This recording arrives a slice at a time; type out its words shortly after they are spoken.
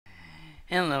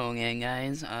Hello again,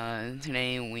 guys.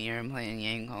 Today we are playing a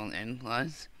game called N+,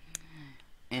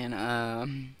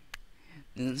 and,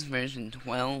 this is version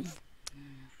 12.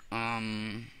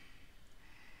 Um,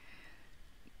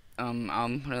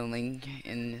 I'll put a link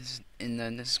in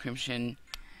the description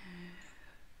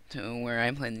to where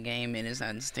I played the game. It is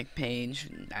on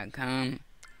stickpage.com,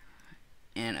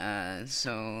 and,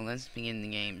 so let's begin the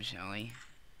game, shall we?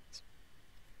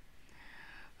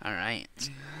 Alright.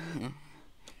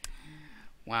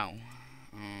 Wow.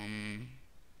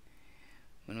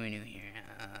 What do we do here?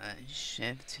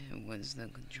 Shift was the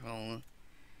control,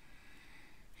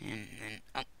 and then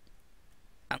up,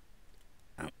 up,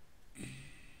 up.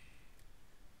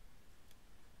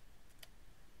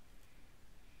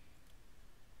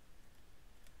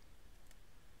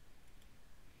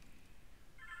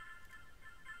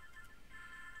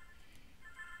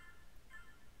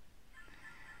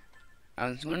 I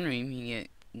was wondering if you get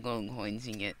gold coins,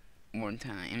 you get more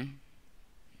time.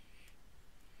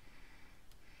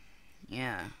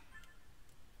 Yeah.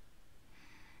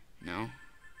 No.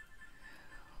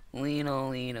 Lee.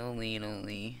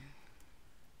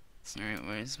 Sorry,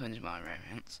 where's SpongeBob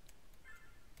reference?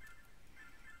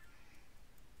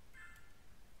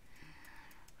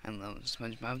 I love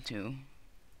SpongeBob too.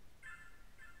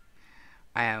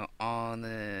 I have all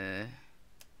the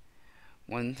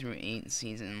 1 through 8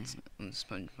 seasons of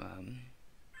SpongeBob,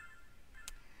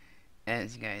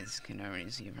 as you guys can already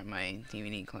see from my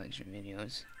DVD collection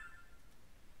videos.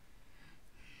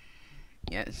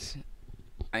 Yes,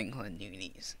 I collect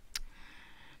DVDs.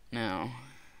 Now,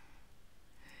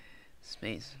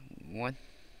 space, what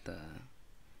the?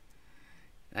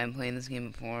 I've played this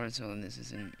game before, so this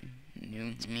isn't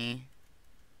new to me.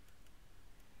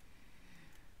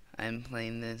 I've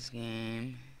played this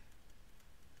game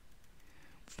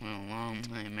for a long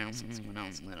time, ever since when I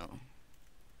was little.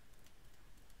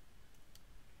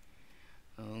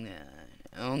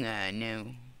 Oh god, no.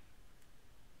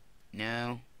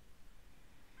 No.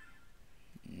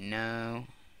 No.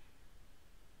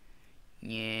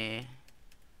 Yeah.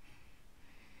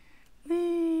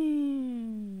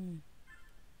 Woo.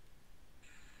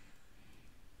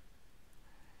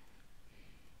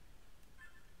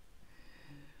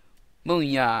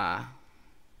 Booyah.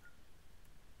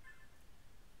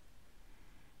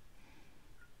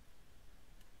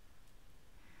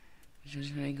 Which one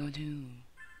should I go to?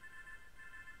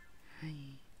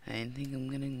 I think I'm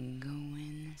gonna go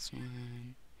in this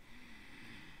one.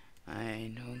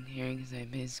 I don't care because I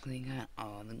basically got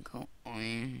all the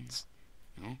coins.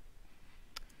 No?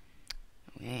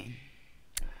 Okay.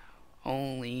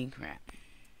 Holy crap.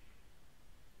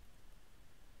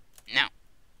 No.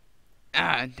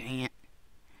 Ah, dang it.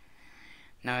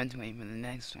 Now I have to wait for the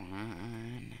next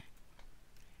one.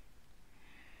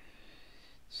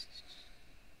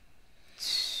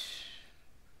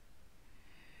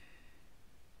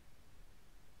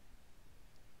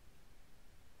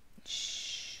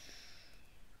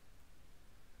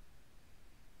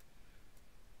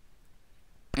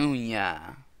 Oh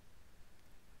yeah.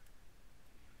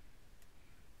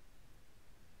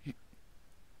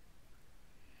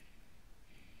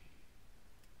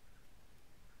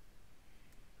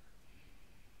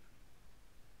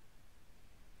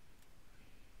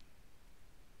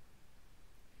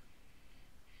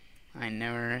 I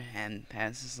never had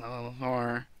passed this level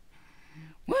before.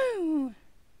 Woo!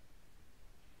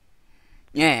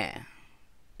 Yeah.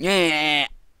 Yeah.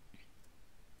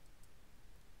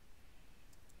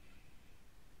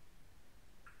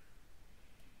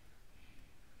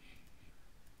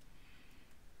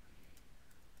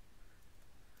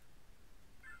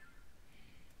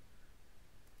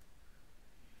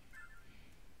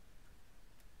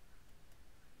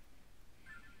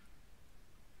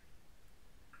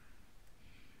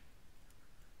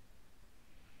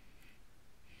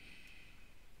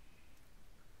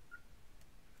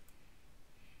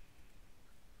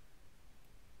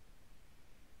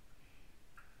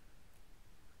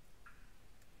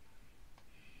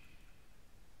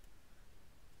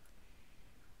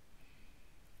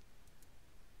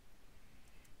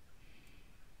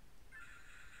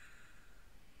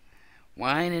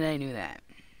 Why did I do that?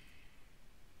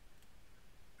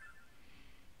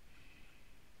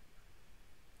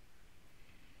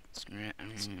 Screw it, I'm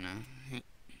gonna...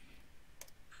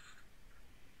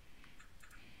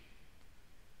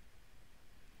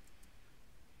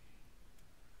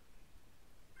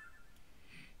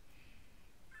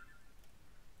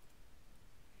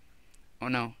 Oh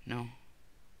no, no.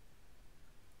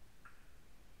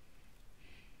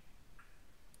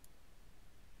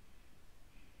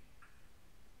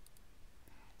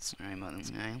 Sorry about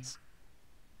this, guys.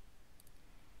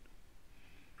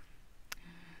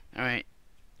 Alright,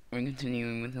 we're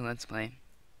continuing with the Let's Play.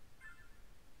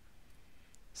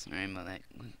 Sorry about that.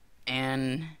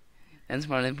 And that's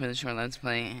about it for the short Let's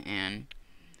Play, and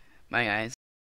bye guys.